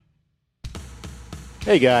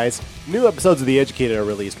Hey guys, new episodes of The Educated are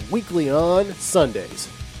released weekly on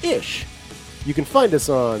Sundays-ish. You can find us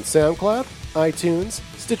on SoundCloud, iTunes,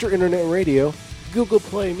 Stitcher Internet Radio, Google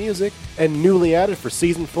Play Music, and newly added for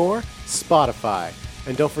Season 4, Spotify.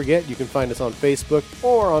 And don't forget, you can find us on Facebook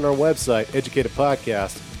or on our website,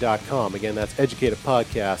 educatedpodcast.com. Again, that's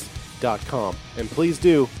educatedpodcast.com. And please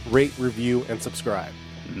do rate, review, and subscribe.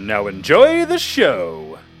 Now enjoy the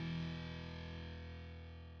show.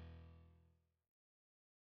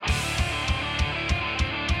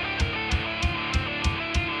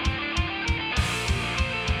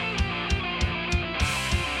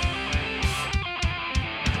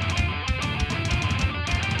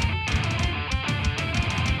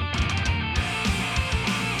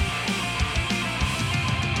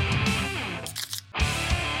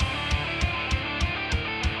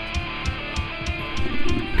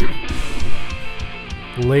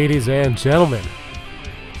 Ladies and gentlemen,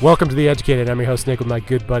 welcome to The Educated. I'm your host, Nick, with my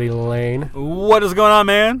good buddy, Lane. What is going on,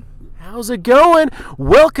 man? How's it going?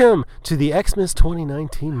 Welcome to the Xmas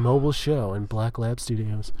 2019 mobile show in Black Lab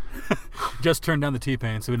Studios. Just turned down the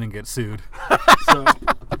T-Pain so we didn't get sued. So,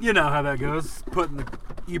 you know how that goes. Putting the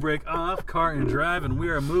e-brake off, car in drive, and we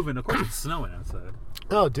are moving. Of course, it's snowing outside.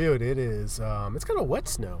 Oh, dude, it is. It's kind of wet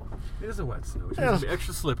snow. It is a wet snow, which means it'll be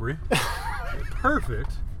extra slippery.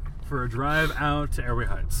 Perfect for a drive out to Airway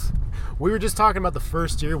Heights. We were just talking about the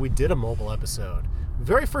first year we did a mobile episode. The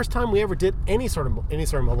very first time we ever did any sort of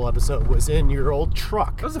mobile episode was in your old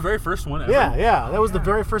truck. That was the very first one ever? Yeah. That was the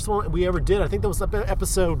very first one we ever did. I think that was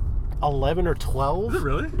episode 11 or 12. Is it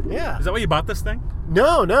really? Yeah. Is that why you bought this thing?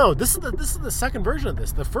 No. This is the second version of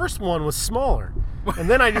this. The first one was smaller. And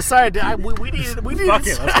then I decided we needed Fuck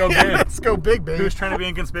it, let's go big. Let's go big, baby. Who's trying to be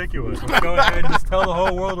inconspicuous? Let's go ahead and just tell the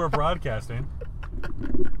whole world we're broadcasting. Is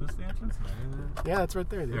this the entrance? Yeah, that's right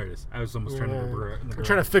there. Dude. There it is. I was almost trying to go. We're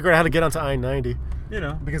trying to figure out how to get onto I-90. You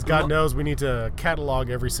know. Because God knows we need to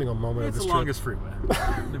catalog every single moment of this trip. It's the longest freeway.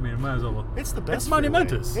 I mean, might as well. It's the best It's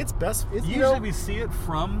monumentous. It's best. Usually we see it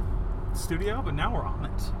from the studio, but now we're on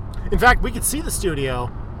it. In fact, we could see the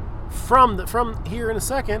studio from here in a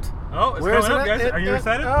second. Oh, it's coming up, guys. Are you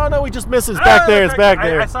excited? Oh, no, we just missed it. It's back there. It's back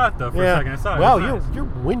there. I saw it, though, for a second. I saw it. Wow, your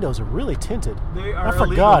windows are really tinted. They are. I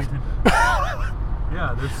forgot.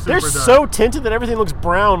 Yeah, they're so tinted that everything looks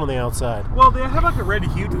brown on the outside. Well, they have like a red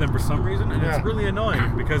hue to them for some reason, and it's really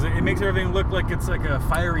annoying because it makes everything look like it's like a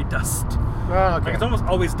fiery dust. Oh, okay. Like it's almost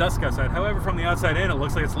always dusk outside. However, from the outside in, it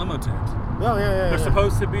looks like it's limo tint. Oh, yeah. They're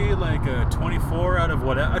supposed to be like a 24 out of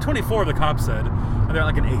whatever. A 24, the cop said, and they're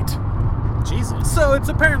like an 8. Jesus. So it's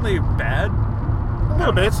apparently bad. A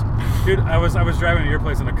little bit. Dude, I was driving to your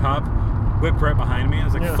place and a cop whipped right behind me. I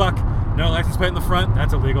was like, fuck. No license plate in the front.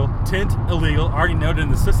 That's illegal. Tint, illegal. Already noted in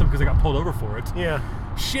the system because I got pulled over for it. Yeah.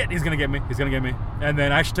 Shit, he's going to get me. And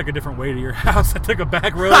then I actually took a different way to your house. I took a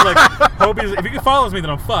back road. Like, if he follows me, then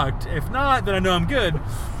I'm fucked. If not, then I know I'm good.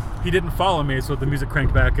 He didn't follow me, so the music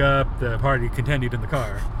cranked back up. The party continued in the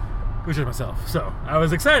car. Which is myself. So I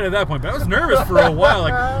was excited at that point, but I was nervous for a while.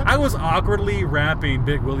 Like I was awkwardly rapping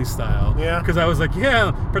Big Willie style. Yeah. Because I was like,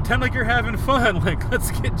 pretend like you're having fun. Like, let's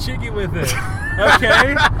get jiggy with it.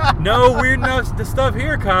 Okay. No weird stuff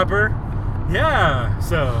here, copper. Yeah.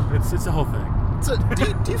 So it's the whole thing. So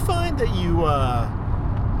do you find that you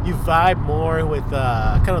vibe more with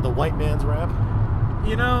kind of the white man's rap?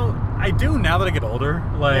 You know, I do now that I get older.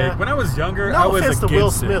 Like, when I was younger, I was against to Will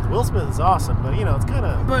Smith. Will Smith is awesome, but, it's kind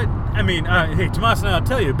of... But, I mean, hey, Tomas and I'll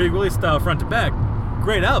tell you, Big Willie style front to back,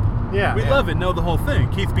 great album. Yeah. We love it, know the whole thing.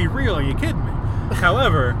 Keith, be real, are you kidding me?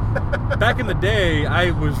 However, back in the day, I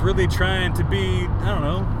was really trying to be, I don't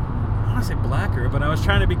know, I don't want to say blacker, but I was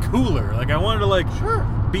trying to be cooler. Like, I wanted to,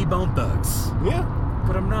 be Bone Thugs. Yeah.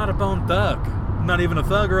 But I'm not a Bone Thug. I'm not even a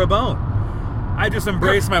thug or a bone. I just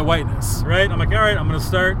embrace my whiteness, right? I'm like, all right, I'm going to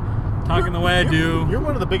start talking the way I do. You're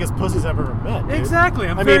one of the biggest pussies I've ever met, dude. Exactly.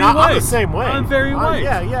 I'm very white. I'm the same way. I'm very white.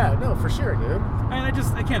 Yeah. No, for sure, dude. And I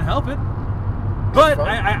can't help it. But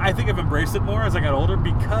I think I've embraced it more as I got older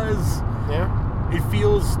because it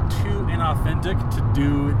feels too inauthentic to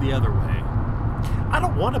do the other way. I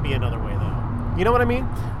don't want to be another way, though. You know what I mean?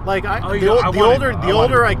 Like, the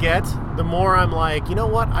older I get, the more I'm like, you know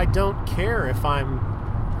what? I don't care if I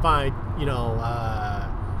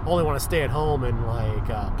only want to stay at home and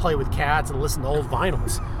play with cats and listen to old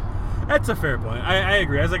vinyls. That's a fair point. I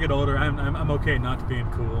agree. As I get older, I'm okay not being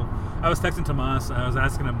cool. I was texting Tomas. I was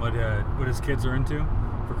asking him what his kids are into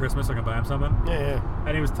for Christmas so I can buy him something. Yeah.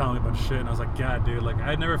 And he was telling me a bunch of shit, and I was like, God, dude, like,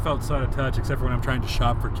 I never felt so out of touch except for when I'm trying to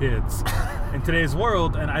shop for kids in today's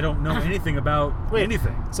world, and I don't know anything about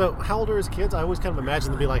anything. So how old are his kids? I always kind of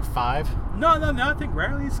imagine them to be like 5. No, I think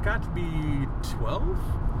Riley's got to be 12.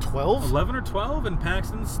 12? 11 or 12, and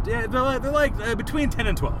Paxton's they're like between 10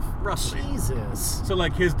 and 12, roughly. Jesus. So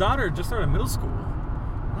like his daughter just started middle school.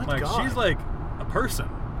 My Like God. she's like a person.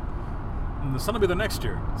 And the son will be there next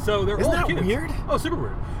year. So they're Isn't old that kids. weird? Oh, super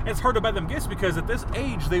weird. And it's hard to buy them gifts because at this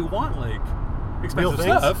age they want like expensive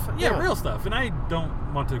Real things? stuff. Yeah, Yeah. real stuff. And I don't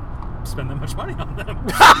want to spend that much money on them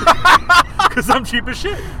because I'm cheap as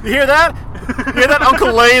shit. You hear that? You hear that?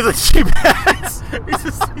 Uncle Lay is a cheap ass.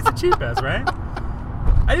 He's a cheap ass, right?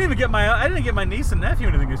 I didn't get my niece and nephew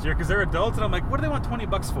anything this year because they're adults, and I'm like, what do they want $20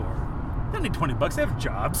 for? They don't need $20. They have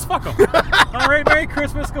jobs. Fuck them. All right, Merry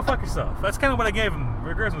Christmas. Go fuck yourself. That's kind of what I gave them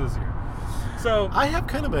for Christmas this year. So I have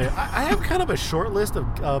kind of a short list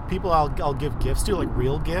of people I'll give gifts to, like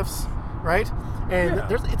real gifts, right? And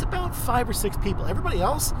Yeah. it's about 5 or 6 people. Everybody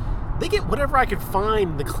else, they get whatever I can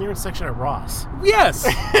find in the clearance section at Ross. yes,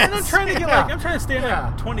 and I'm trying to get Yeah. I'm trying to stay in Yeah.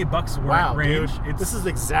 that $20 Wow, range. dude, this is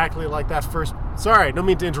exactly like that first. Sorry, I don't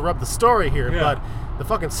mean to interrupt the story here, Yeah. but the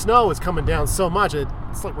fucking snow is coming down so much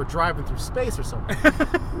it's like we're driving through space or something.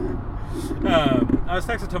 I was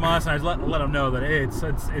texting Tomas and I let him know that hey,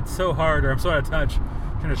 it's so hard, or I'm so out of touch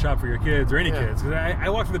trying to shop for your kids or any Yeah. kids, because I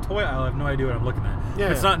walk through the toy aisle, I have no idea what I'm looking at. Yeah,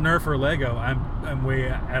 if it's yeah. not Nerf or Lego, I'm way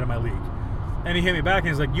out of my league. And he hit me back and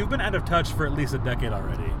he's like, "You've been out of touch for at least a decade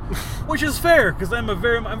already," which is fair because I'm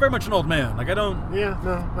very much an old man. Like I don't Yeah,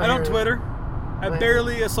 no, I don't hear you. Twitter. I Yeah.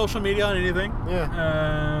 barely social media on anything.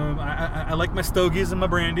 Yeah. I like my stogies and my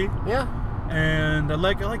brandy. Yeah. And I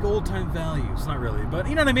like old time values, not really, but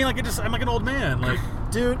you know what I mean. Like I'm like an old man. Like,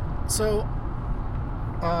 Dude, so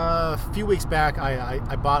a few weeks back,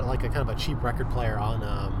 I bought like a kind of a cheap record player on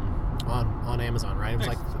Amazon, right? It was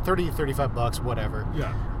Nice. like $35, whatever.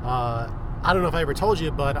 yeah, I don't know if I ever told you,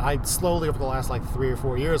 but I slowly over the last like 3 or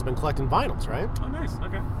 4 years have been collecting vinyls, right? oh nice,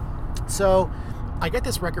 okay, So I get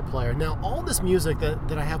this record player. Now, all this music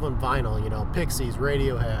that I have on vinyl, you know, Pixies,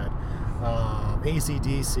 Radiohead,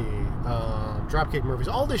 AC/DC, Dropkick Murphys,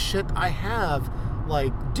 all this shit I have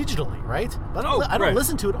like digitally, right? But I don't right.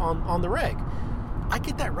 listen to it on the reg. I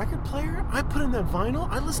get that record player, I put in that vinyl,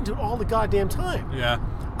 I listen to it all the goddamn time. yeah.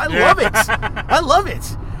 I love it. I love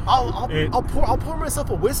it. I'll It- I'll pour myself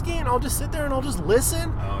a whiskey and I'll just sit there and I'll just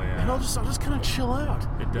listen. Oh, yeah. And I'll just kind of chill out.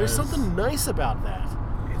 It There's does. something nice about that.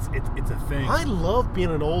 It's a thing. I love being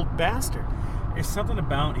an old bastard. It's something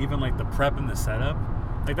about even like the prep and the setup.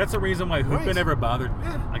 Like that's the reason why Hoopin' Right. never bothered me.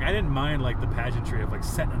 Yeah. Like I didn't mind like the pageantry of like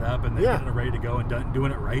setting it up and then Yeah. getting it ready to go and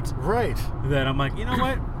doing it right. Right. That I'm like, you know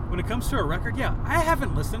what? When it comes to a record, yeah, I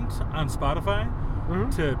haven't listened on Spotify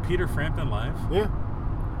to Peter Frampton live Yeah.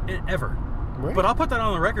 ever. Right. But I'll put that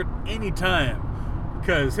on the record anytime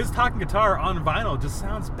because his talking guitar on vinyl just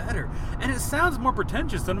sounds better, and it sounds more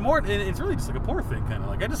pretentious and more. And it's really just like a poor thing, kind of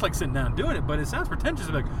like I just like sitting down and doing it, but it sounds pretentious.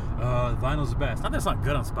 Like, the vinyl's the best. Not that it's not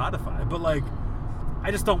good on Spotify, but like I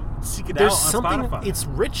just don't seek it There's out on something. Spotify. It's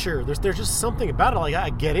richer. There's just something about it. Like I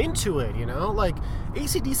get into it, you know. Like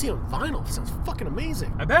AC/DC on vinyl sounds fucking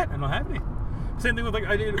amazing. I bet, and I'll have any. Same thing with like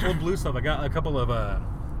I did old blues stuff. I got a couple of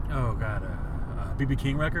BB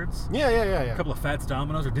King records. Yeah. A couple of Fats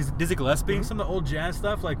Dominoes or Dizzy Gillespie, some of the old jazz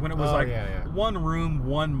stuff, like when it was one room,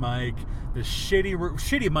 one mic, the shitty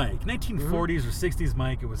mic, 1940s or 60s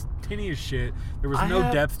mic. It was tinny as shit. There was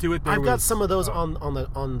no depth to it. I've got some of those on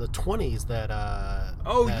the 20s that.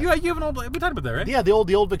 You have an old. We talked about that, right? Yeah, the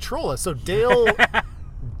old Victrola. So Dale.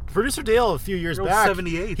 Producer Dale, a few years Your old back,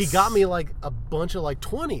 78s. he got me like a bunch of like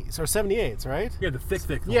 20s or 78s, right? Yeah, the thick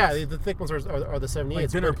ones. Yeah, the thick ones are the 78s. Like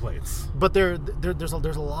dinner plates. But there's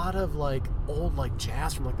a lot of like old like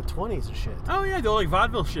jazz from like the 20s and shit. Oh yeah, the old like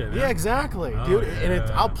vaudeville shit. Man. Yeah, exactly, Oh, dude. yeah.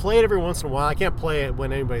 And I'll play it every once in a while. I can't play it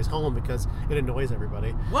when anybody's home because it annoys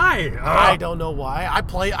everybody. Why? I don't know why. I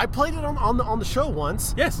played it on the show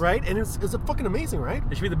once. Yes. Right, and it's a fucking amazing, right?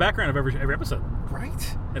 It should be the background of every episode.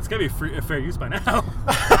 Right. It's gotta be fair use by now.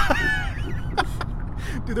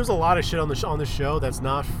 Dude, there's a lot of shit on the show that's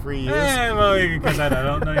not free use. Well, you can cut that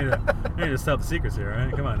out. I don't need to sell the secrets here,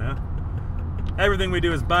 right? Come on now. Everything we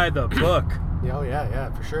do is by the book. Oh yeah,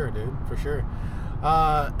 for sure, dude, for sure.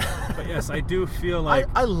 But yes, I do feel like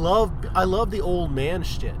I love the old man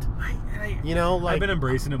shit. You know, like I've been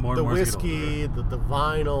embracing it more the and more. whiskey, the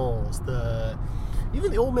vinyls,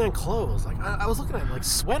 even the old man clothes. Like I was looking at like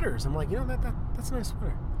sweaters. I'm like, you know that's a nice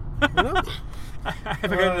sweater. You know? I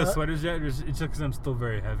haven't gotten into sweaters yet. It's just because I'm still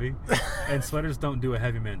very heavy, and sweaters don't do a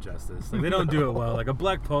heavy man justice. Like they don't do it well. Like a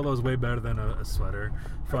black polo is way better than a sweater.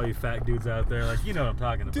 For all you fat dudes out there, like you know what I'm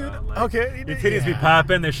talking about. Dude, Like, okay, your titties be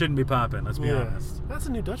popping. They shouldn't be popping. Let's be honest. That's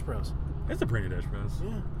a new Dutch Bros. It's a pretty Dutch Bros.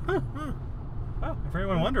 Yeah. Oh, for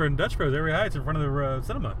anyone wondering, Dutch Bros every Heights in front of the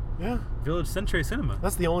cinema. Yeah. Village Centre Cinema.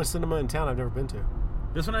 That's the only cinema in town I've never been to.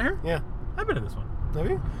 This one right here? Yeah. I've been to this one. Have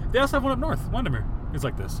you? They also have one up north, Windermere. It's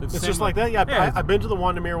like this. It's just like that? Yeah, I've been to the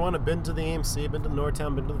Windermere one. I've been to the AMC. Been to the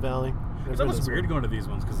Northtown. Been to the Valley. It's almost weird going to these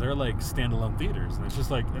ones because they're like standalone theaters, and it's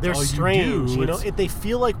just like they're all strange. You do. They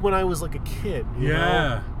feel like when I was like a kid. You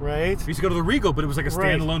know? Right. We used to go to the Regal, but it was like a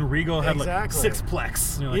standalone Regal. Had like exactly.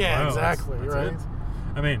 6plex. And you're like, yeah, wow, exactly. that's right. it.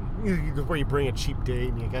 I mean, where you bring a cheap date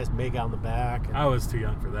and you guys make out in the back. And... I was too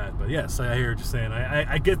young for that, but yes, I hear what you're saying.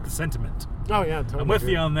 I get the sentiment. Oh yeah, totally. I'm with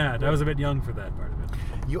you on that. I was a bit young for that part of it.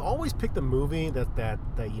 You always pick the movie that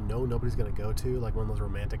you know nobody's going to go to, like one of those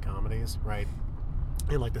romantic comedies, right?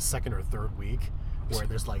 In like the second or third week, where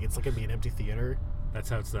there's like it's like gonna be an empty theater. That's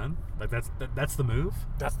how it's done. Like that's the move.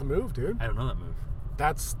 That's the move, dude. I don't know that move.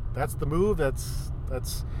 That's the move. That's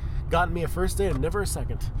gotten me a first date and never a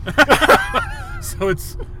second. So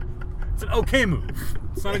it's an okay move.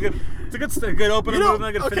 It's not a good. It's a good opening move, not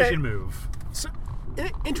a good finishing move. So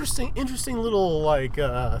interesting little like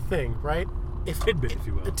thing, right? Tidbit, if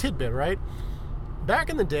you will. A tidbit, right?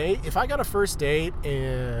 Back in the day, if I got a first date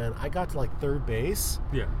and I got to like third base,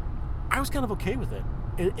 yeah, I was kind of okay with it.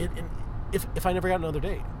 And if I never got another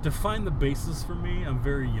date. Define the bases for me. I'm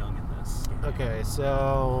very young in this. Okay,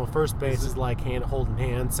 so first base is like holding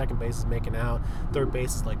hands. Second base is making out. Third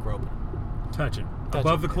base is like groping. Touching.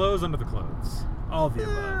 Above the clothes, under the clothes. All the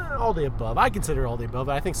above. All the above. I consider all the above.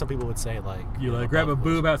 I think some people would say like you like grab a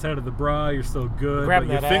boob outside of the bra, you're still good. Grab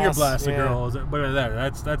but you that finger ass, blast a girl.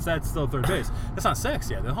 That's still third base. That's not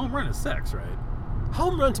sex yet. The home run is sex, right?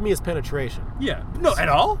 Home run to me is penetration. Yeah. No, at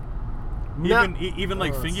all. Even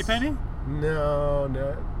like fingy penny.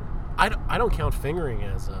 No. I don't count fingering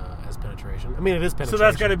as penetration. I mean, it is penetration. So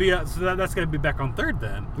that's got to be that's got to be back on third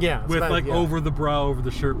then. Yeah, with over the bra, over the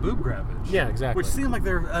shirt, boob grabbage. Yeah, exactly. Which seem like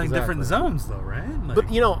they're different zones, though, right? Like, but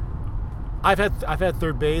I've had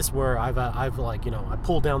third base where I've like I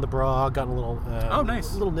pulled down the bra, gotten a little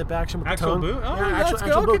nice little nip action with actual the tongue. Boob? Oh, yeah, that's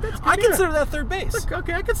actual good. boob. Okay, that's good. I consider that third base.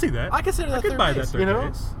 Okay, I can see that. I consider that I could third buy base. That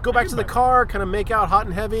third base. Go back to the car, kind of make out hot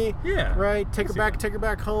and heavy. Yeah. Right. Take her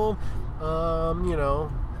back home.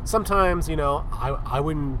 Sometimes, I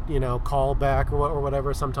wouldn't, call back or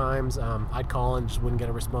whatever. Sometimes I'd call and just wouldn't get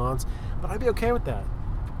a response. But I'd be okay with that.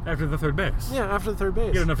 After the third base? Yeah, after the third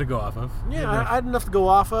base. You had enough to go off of. Yeah, I had enough to go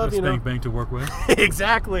off of. Spank bank to work with.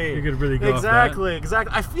 Exactly. You could really go off that.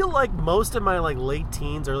 Exactly. I feel like most of my like late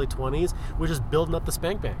teens, early 20s, were just building up the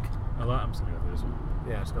spank bank. A lot. I'm just going to go for this one.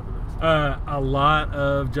 Yeah, just go for this. A lot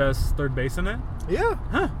of just third base in it? Yeah.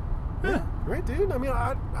 Huh. Yeah. Right, dude? I mean,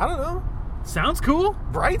 I don't know. Sounds cool.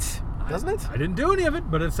 Right? Doesn't it? I didn't do any of it,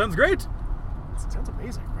 but it sounds great. It sounds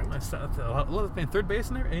amazing, right? A lot of playing third base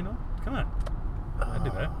in there, anal. Come on. I'd do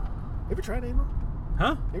that. You ever tried anal?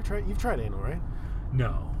 Huh? You've tried anal, right?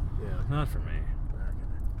 No. Yeah. Not for me.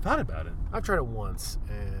 Thought about it. I've tried it once,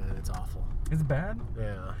 and it's awful. It's bad?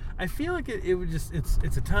 Yeah. I feel like it would just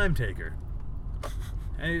it's a time taker.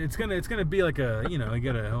 And it's gonna be like a you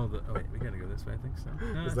gotta hold the we gotta go this way, I think so.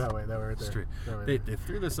 No, it's that way right there. Straight. They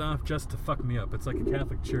threw this off just to fuck me up. It's like a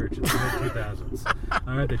Catholic church in the mid-2000s.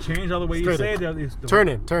 Alright, they changed all the way you say it. Turn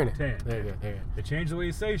it. There you go. They changed the way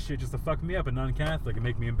you say shit just to fuck me up and non-Catholic and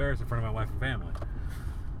make me embarrassed in front of my wife and family.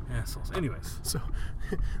 Assholes. Anyways. So,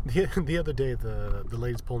 the other day, the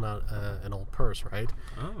lady's pulling out an old purse, right?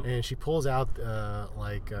 Oh. And she pulls out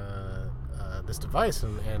this device,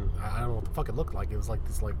 and I don't know what the fuck it looked like. It was like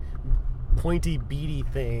this like pointy, beady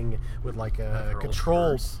thing with like a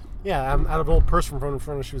control. Yeah, out of an old purse from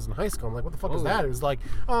when she was in high school. I'm like, what the fuck is that? It was like,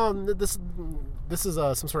 this is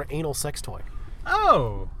some sort of anal sex toy.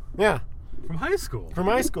 Oh. Yeah. From high school. From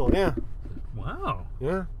high school, yeah. Wow.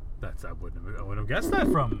 Yeah. I wouldn't have guessed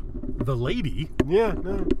that from the lady. Yeah,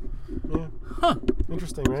 no. Yeah. Huh.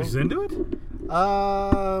 Interesting, right? She's into it?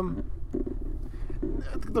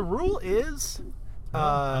 The rule is,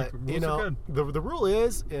 the rule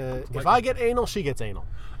is, if I get anal, she gets anal.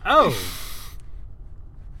 Oh.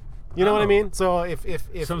 You know what I mean? So if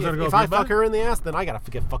I fuck her in the ass, then I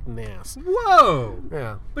gotta get fucked in the ass. Whoa.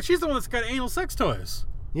 Yeah. But she's the one that's got anal sex toys.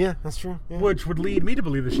 Yeah, that's true. Yeah. Which would lead me to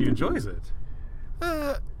believe that she enjoys it.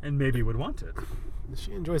 And maybe would want it.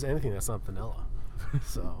 She enjoys anything that's not vanilla.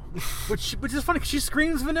 So, which is funny because she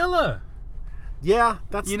screams vanilla. Yeah,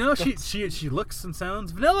 that's she looks and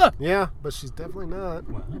sounds vanilla. Yeah, but she's definitely not.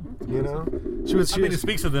 Well, it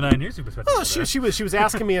speaks of the 9 years you've been spending. Oh, she was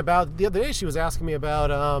asking me about the other day. She was asking me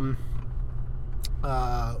about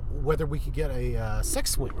whether we could get a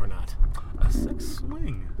sex swing or not. A sex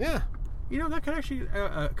swing. Yeah. That could actually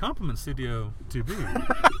compliment Studio 2B.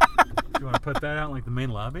 You want to put that out in like the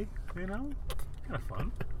main lobby? Kind of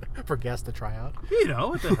fun. For guests to try out.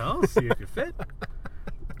 What the hell? See if you fit.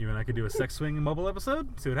 You and I could do a sex swing mobile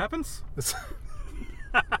episode. See what happens.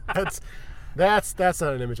 That's not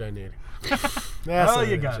an image I need. That's Oh, not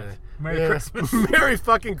you an got image it. I- Merry Yeah. Christmas. Merry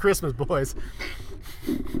fucking Christmas, boys.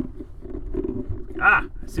 I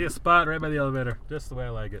see a spot right by the elevator. Just the way I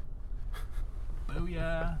like it.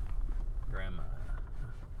 Booyah, Grandma.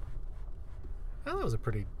 Well, that was a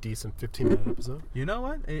pretty decent 15-minute episode. You know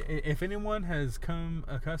what? If anyone has come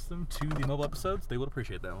accustomed to the mobile episodes, they will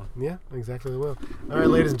appreciate that one. Yeah, exactly. They will. All right,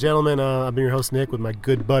 ladies and gentlemen, I've been your host, Nick, with my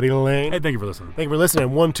good buddy, Lane. Hey, thank you for listening. Thank you for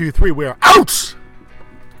listening. 1, 2, 3, we are out!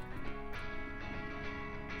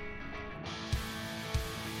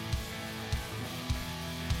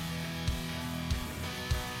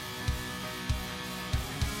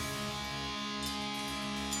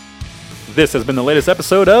 This has been the latest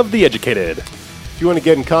episode of The Educated. If you want to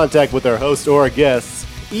get in contact with our host or our guests,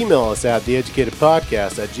 email us at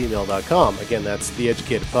theeducatedpodcast@gmail.com. Again, that's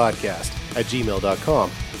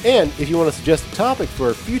theeducatedpodcast@gmail.com. And if you want to suggest a topic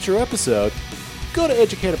for a future episode, go to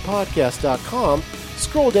educatedpodcast.com,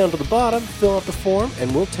 scroll down to the bottom, fill out the form,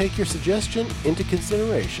 and we'll take your suggestion into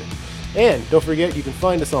consideration. And don't forget, you can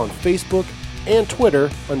find us on Facebook and Twitter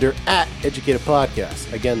under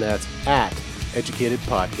 @EducatedPodcast. Again, that's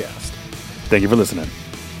 @EducatedPodcast. Thank you for listening.